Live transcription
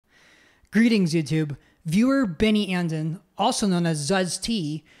Greetings, YouTube. Viewer Benny Andon, also known as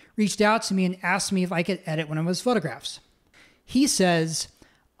ZuzT, reached out to me and asked me if I could edit one of his photographs. He says,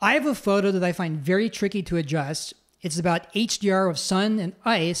 I have a photo that I find very tricky to adjust. It's about HDR of sun and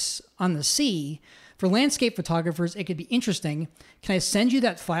ice on the sea. For landscape photographers, it could be interesting. Can I send you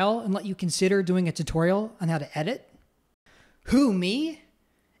that file and let you consider doing a tutorial on how to edit? Who, me?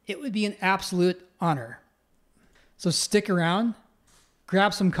 It would be an absolute honor. So stick around,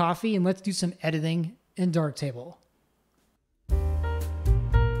 grab some coffee, and let's do some editing in Darktable.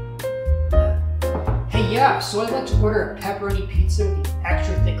 Hey, yeah, so I'd like to order a pepperoni pizza with the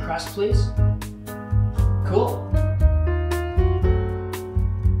extra thick crust, please. Cool.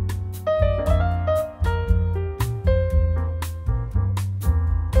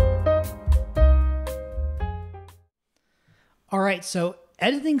 All right, so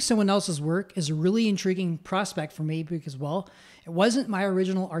editing someone else's work is a really intriguing prospect for me because, well, it wasn't my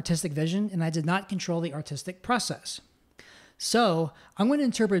original artistic vision and I did not control the artistic process. So I'm going to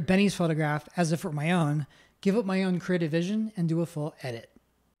interpret Benny's photograph as if it were my own, give it my own creative vision, and do a full edit.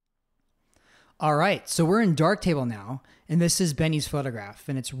 All right, so we're in Darktable now, and this is Benny's photograph,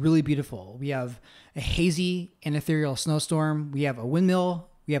 and it's really beautiful. We have a hazy and ethereal snowstorm. We have a windmill.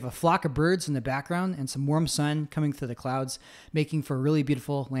 We have a flock of birds in the background and some warm sun coming through the clouds, making for a really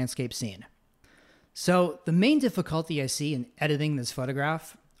beautiful landscape scene. So the main difficulty I see in editing this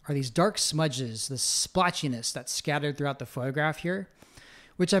photograph are these dark smudges, the splotchiness that's scattered throughout the photograph here,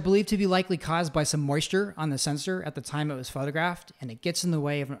 which I believe to be likely caused by some moisture on the sensor at the time it was photographed, and it gets in the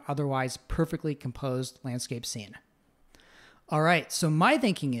way of an otherwise perfectly composed landscape scene. All right, so my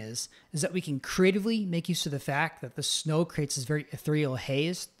thinking is that we can creatively make use of the fact that the snow creates this very ethereal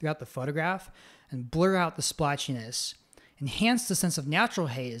haze throughout the photograph and blur out the splotchiness, enhance the sense of natural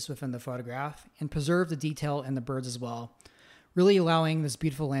haze within the photograph, and preserve the detail in the birds as well, really allowing this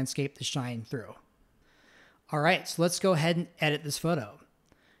beautiful landscape to shine through. All right, so let's go ahead and edit this photo.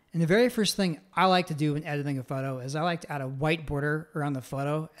 And the very first thing I like to do when editing a photo is I like to add a white border around the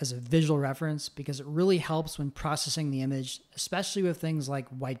photo as a visual reference because it really helps when processing the image, especially with things like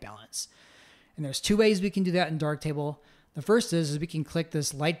white balance. And there's two ways we can do that in Darktable. The first is we can click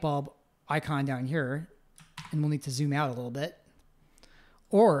this light bulb icon down here, and we'll need to zoom out a little bit.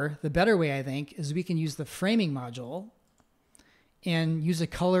 Or the better way, I think, is we can use the framing module and use a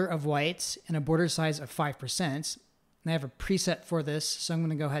color of white and a border size of 5%. And I have a preset for this, so I'm going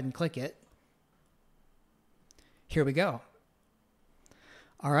to go ahead and click it. Here we go.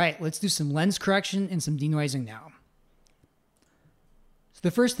 All right, let's do some lens correction and some denoising now. So the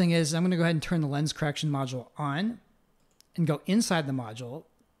first thing is I'm going to go ahead and turn the lens correction module on and go inside the module.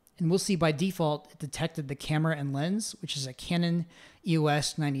 And we'll see by default it detected the camera and lens, which is a Canon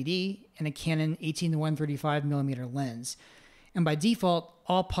EOS 90D and a Canon 18-135mm lens. And by default,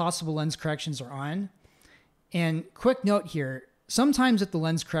 all possible lens corrections are on. And quick note here, sometimes with the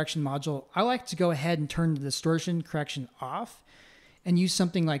lens correction module, I like to go ahead and turn the distortion correction off and use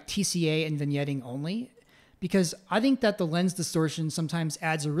something like TCA and vignetting only, because I think that the lens distortion sometimes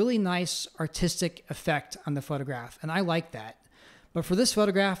adds a really nice artistic effect on the photograph, and I like that. But for this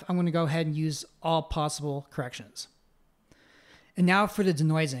photograph, I'm going to go ahead and use all possible corrections. And now for the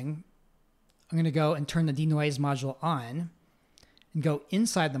denoising, I'm going to go and turn the denoise module on and go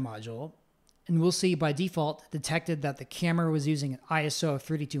inside the module. And we'll see by default detected that the camera was using an ISO of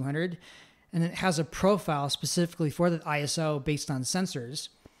 3200, and it has a profile specifically for that ISO based on sensors.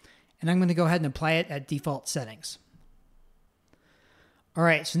 And I'm going to go ahead and apply it at default settings. All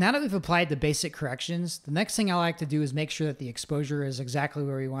right, so now that we've applied the basic corrections, the next thing I like to do is make sure that the exposure is exactly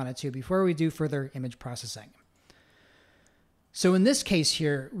where we want it to before we do further image processing. So in this case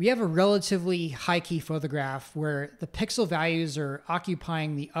here, we have a relatively high-key photograph where the pixel values are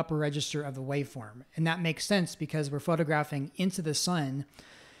occupying the upper register of the waveform. And that makes sense because we're photographing into the sun,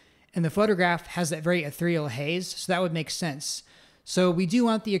 and the photograph has that very ethereal haze, so that would make sense. So we do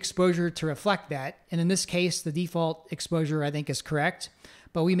want the exposure to reflect that, and in this case, the default exposure I think is correct,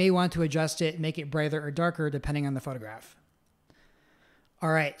 but we may want to adjust it and make it brighter or darker depending on the photograph. All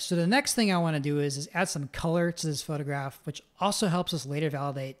right, so the next thing I want to do is add some color to this photograph, which also helps us later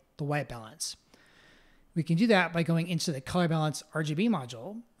validate the white balance. We can do that by going into the color balance RGB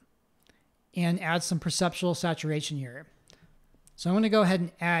module and add some perceptual saturation here. So I'm going to go ahead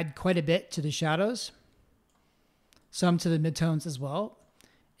and add quite a bit to the shadows, some to the midtones as well,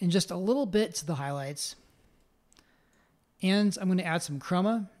 and just a little bit to the highlights. And I'm going to add some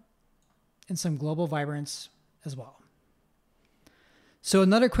chroma and some global vibrance as well. So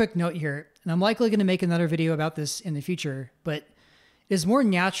another quick note here, and I'm likely going to make another video about this in the future, but it is more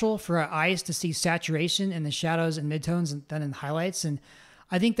natural for our eyes to see saturation in the shadows and midtones than in highlights. And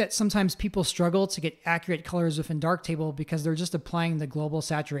I think that sometimes people struggle to get accurate colors within Darktable because they're just applying the global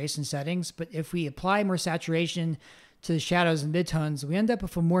saturation settings. But if we apply more saturation to the shadows and midtones, we end up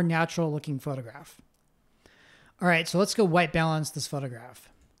with a more natural looking photograph. All right, so let's go white balance this photograph.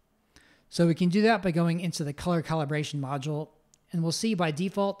 So we can do that by going into the color calibration module, and we'll see by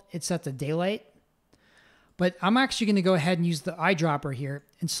default it's set to daylight. But I'm actually going to go ahead and use the eyedropper here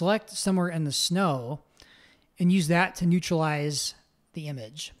and select somewhere in the snow and use that to neutralize the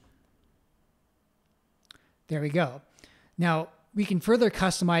image. There we go. Now we can further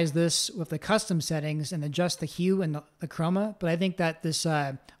customize this with the custom settings and adjust the hue and the chroma, but I think that this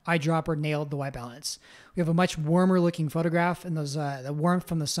eyedropper nailed the white balance. We have a much warmer looking photograph, and the warmth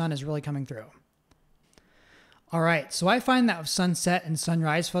from the sun is really coming through. All right, so I find that with sunset and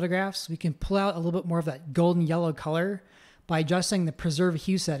sunrise photographs, we can pull out a little bit more of that golden yellow color by adjusting the preserve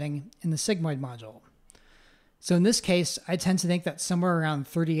hue setting in the sigmoid module. So in this case, I tend to think that somewhere around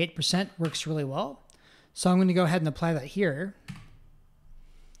 38% works really well. So I'm going to go ahead and apply that here.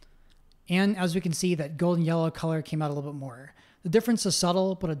 And as we can see, that golden yellow color came out a little bit more. The difference is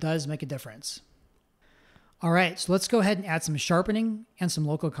subtle, but it does make a difference. All right, so let's go ahead and add some sharpening and some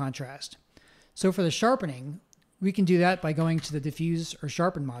local contrast. So for the sharpening, we can do that by going to the Diffuse or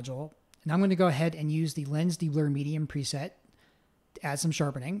Sharpen module. And I'm going to go ahead and use the Lens Deblur Medium preset to add some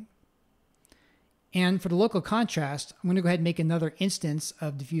sharpening. And for the local contrast, I'm going to go ahead and make another instance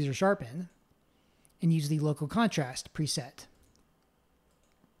of Diffuse or Sharpen and use the local contrast preset.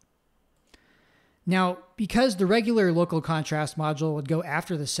 Now, because the regular local contrast module would go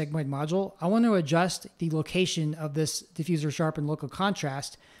after the sigmoid module, I want to adjust the location of this Diffuse or Sharpen local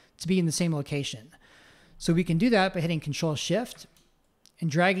contrast to be in the same location. So we can do that by hitting Control-Shift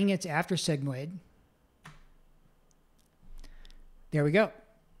and dragging it to after sigmoid. There we go.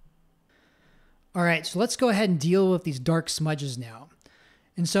 All right, so let's go ahead and deal with these dark smudges now.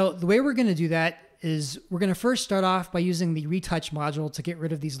 And so the way we're going to do that is we're going to first start off by using the retouch module to get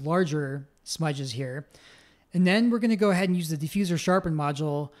rid of these larger smudges here. And then we're going to go ahead and use the Diffuse or Sharpen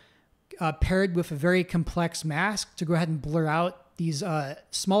module paired with a very complex mask to go ahead and blur out these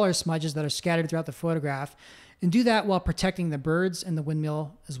smaller smudges that are scattered throughout the photograph, and do that while protecting the birds and the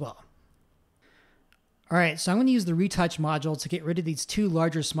windmill as well. All right, so I'm going to use the retouch module to get rid of these two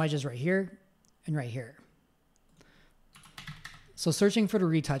larger smudges right here and right here. So searching for the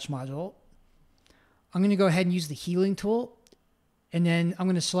retouch module, I'm going to go ahead and use the healing tool, and then I'm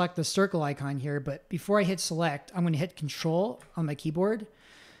going to select the circle icon here. But before I hit select, I'm going to hit Control on my keyboard.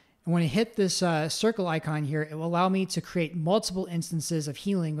 And when I hit this circle icon here, it will allow me to create multiple instances of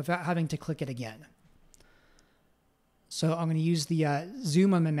healing without having to click it again. So I'm going to use the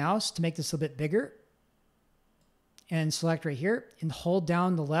zoom on my mouse to make this a bit bigger, and select right here and hold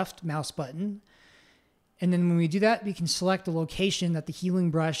down the left mouse button. And then when we do that, we can select the location that the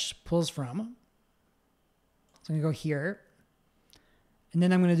healing brush pulls from. So I'm going to go here. And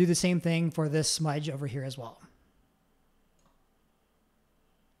then I'm going to do the same thing for this smudge over here as well.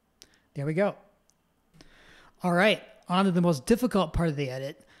 There we go. All right, on to the most difficult part of the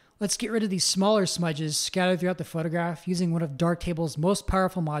edit. Let's get rid of these smaller smudges scattered throughout the photograph using one of Darktable's most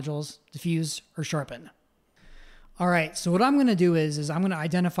powerful modules, Diffuse or Sharpen. All right, so what I'm going to do is I'm going to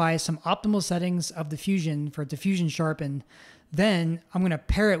identify some optimal settings of diffusion for Diffusion Sharpen. Then I'm going to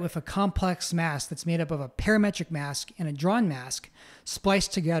pair it with a complex mask that's made up of a parametric mask and a drawn mask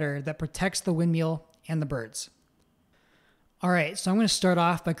spliced together that protects the windmill and the birds. All right, so I'm going to start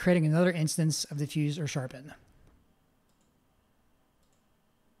off by creating another instance of Diffuse or Sharpen.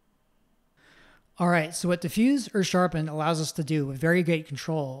 All right, so what Diffuse or Sharpen allows us to do with very great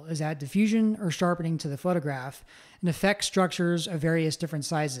control is add diffusion or sharpening to the photograph and affect structures of various different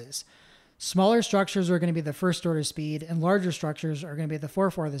sizes. Smaller structures are going to be the first order speed, and larger structures are going to be the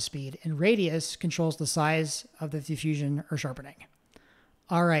fourth order speed, and radius controls the size of the diffusion or sharpening.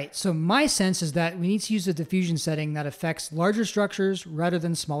 All right, so my sense is that we need to use a diffusion setting that affects larger structures rather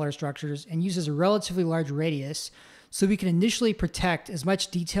than smaller structures and uses a relatively large radius, so we can initially protect as much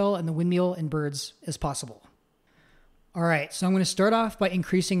detail in the windmill and birds as possible. All right, so I'm going to start off by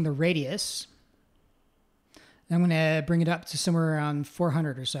increasing the radius. I'm going to bring it up to somewhere around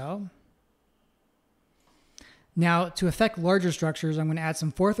 400 or so. Now, to affect larger structures, I'm going to add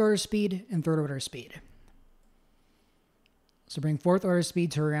some fourth order speed and third order speed. So bring fourth order speed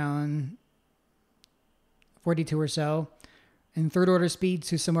to around 42 or so, and third order speed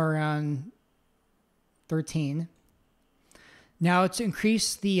to somewhere around 13. Now, to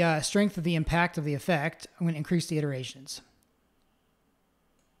increase the strength of the impact of the effect, I'm going to increase the iterations.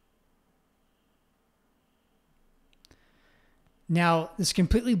 Now, this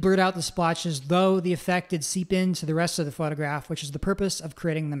completely blurred out the splotches, though the effect did seep into the rest of the photograph, which is the purpose of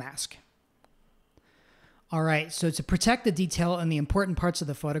creating the mask. All right, so to protect the detail and the important parts of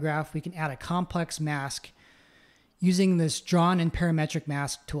the photograph, we can add a complex mask using this drawn and parametric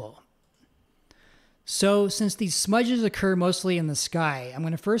mask tool. So since these smudges occur mostly in the sky, I'm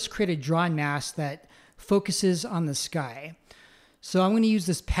going to first create a drawn mask that focuses on the sky. So I'm going to use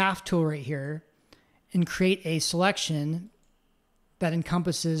this path tool right here and create a selection that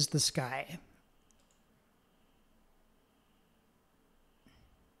encompasses the sky.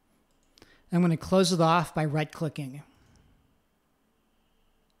 I'm going to close it off by right-clicking.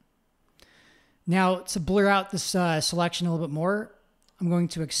 Now, to blur out this selection a little bit more, I'm going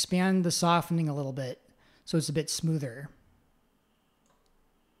to expand the softening a little bit so it's a bit smoother.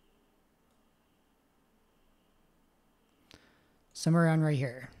 Somewhere around right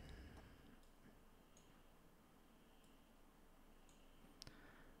here.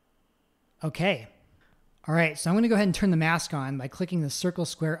 Okay. All right, so I'm going to go ahead and turn the mask on by clicking the circle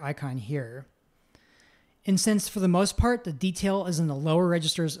square icon here. And since for the most part the detail is in the lower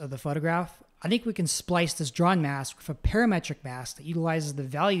registers of the photograph, I think we can splice this drawn mask with a parametric mask that utilizes the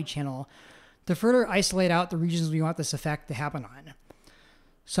value channel to further isolate out the regions we want this effect to happen on.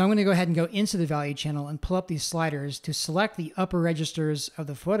 So I'm going to go ahead and go into the value channel and pull up these sliders to select the upper registers of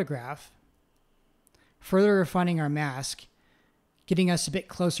the photograph, further refining our mask, getting us a bit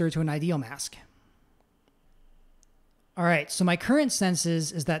closer to an ideal mask. All right, so my current sense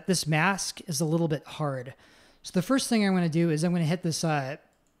is that this mask is a little bit hard. So the first thing I'm going to do is I'm going to hit this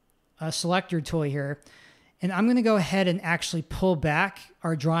selector tool here, and I'm going to go ahead and actually pull back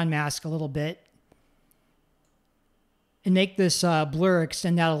our drawn mask a little bit and make this blur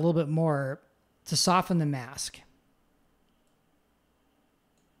extend out a little bit more to soften the mask.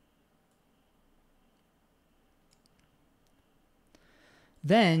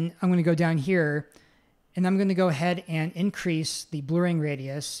 Then I'm going to go down here and I'm going to go ahead and increase the blurring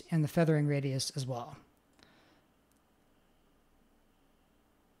radius and the feathering radius as well.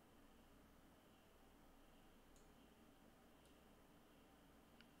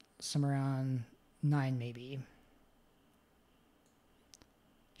 Somewhere around 9 maybe.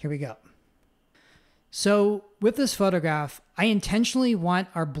 Here we go. So with this photograph, I intentionally want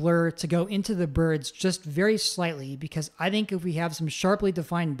our blur to go into the birds just very slightly because I think if we have some sharply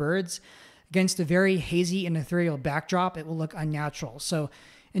defined birds against a very hazy and ethereal backdrop, it will look unnatural. So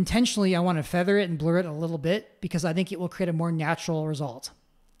intentionally, I want to feather it and blur it a little bit because I think it will create a more natural result.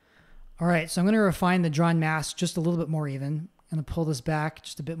 All right, so I'm going to refine the drawn mask just a little bit more even. I'm going to pull this back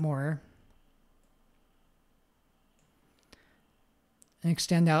just a bit more and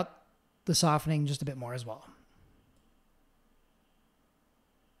extend out the softening just a bit more as well.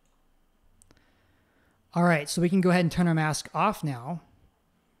 All right, so we can go ahead and turn our mask off now.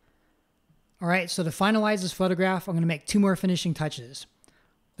 All right, so to finalize this photograph, I'm going to make 2 more finishing touches.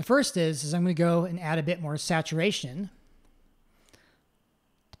 The first is I'm going to go and add a bit more saturation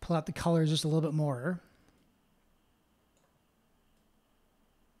to pull out the colors just a little bit more.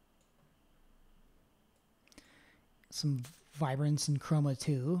 Some vibrance and chroma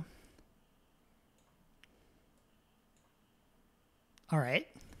too. All right.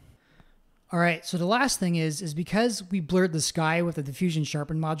 All right, so the last thing is because we blurred the sky with the Diffusion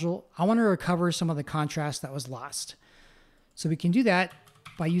Sharpen module, I want to recover some of the contrast that was lost. So we can do that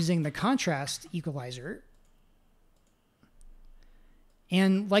by using the contrast equalizer.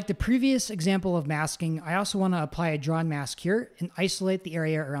 And like the previous example of masking, I also want to apply a drawn mask here and isolate the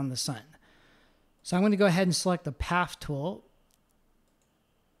area around the sun. So I'm going to go ahead and select the path tool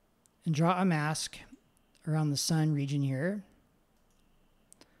and draw a mask around the sun region here.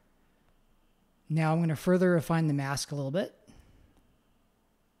 Now I'm going to further refine the mask a little bit.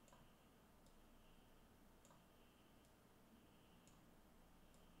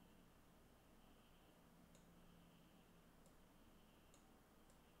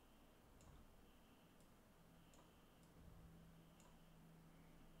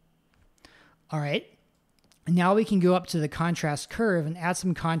 All right. And now we can go up to the contrast curve and add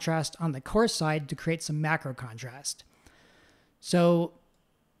some contrast on the coarse side to create some macro contrast. So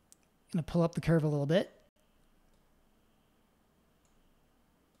I'm going to pull up the curve a little bit.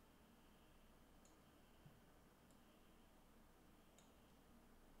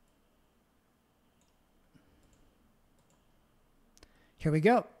 Here we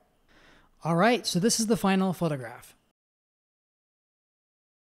go. All right, so this is the final photograph.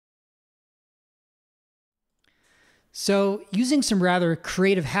 So using some rather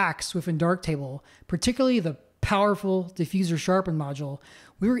creative hacks within Darktable, particularly the powerful Diffuser Sharpen module,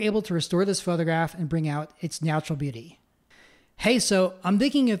 we were able to restore this photograph and bring out its natural beauty. Hey, so I'm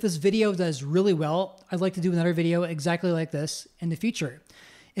thinking if this video does really well, I'd like to do another video exactly like this in the future.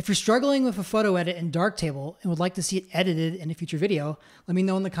 If you're struggling with a photo edit in Darktable and would like to see it edited in a future video, let me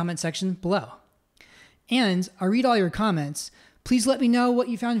know in the comment section below. And I'll read all your comments. Please let me know what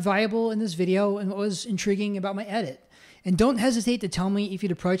you found valuable in this video and what was intriguing about my edit. And don't hesitate to tell me if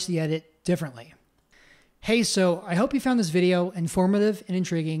you'd approach the edit differently. Hey, so I hope you found this video informative and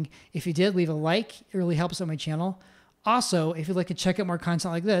intriguing. If you did, leave a like. It really helps out my channel. Also, if you'd like to check out more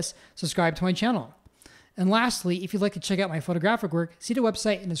content like this, subscribe to my channel. And lastly, if you'd like to check out my photographic work, see the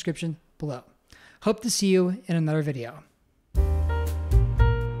website in the description below. Hope to see you in another video.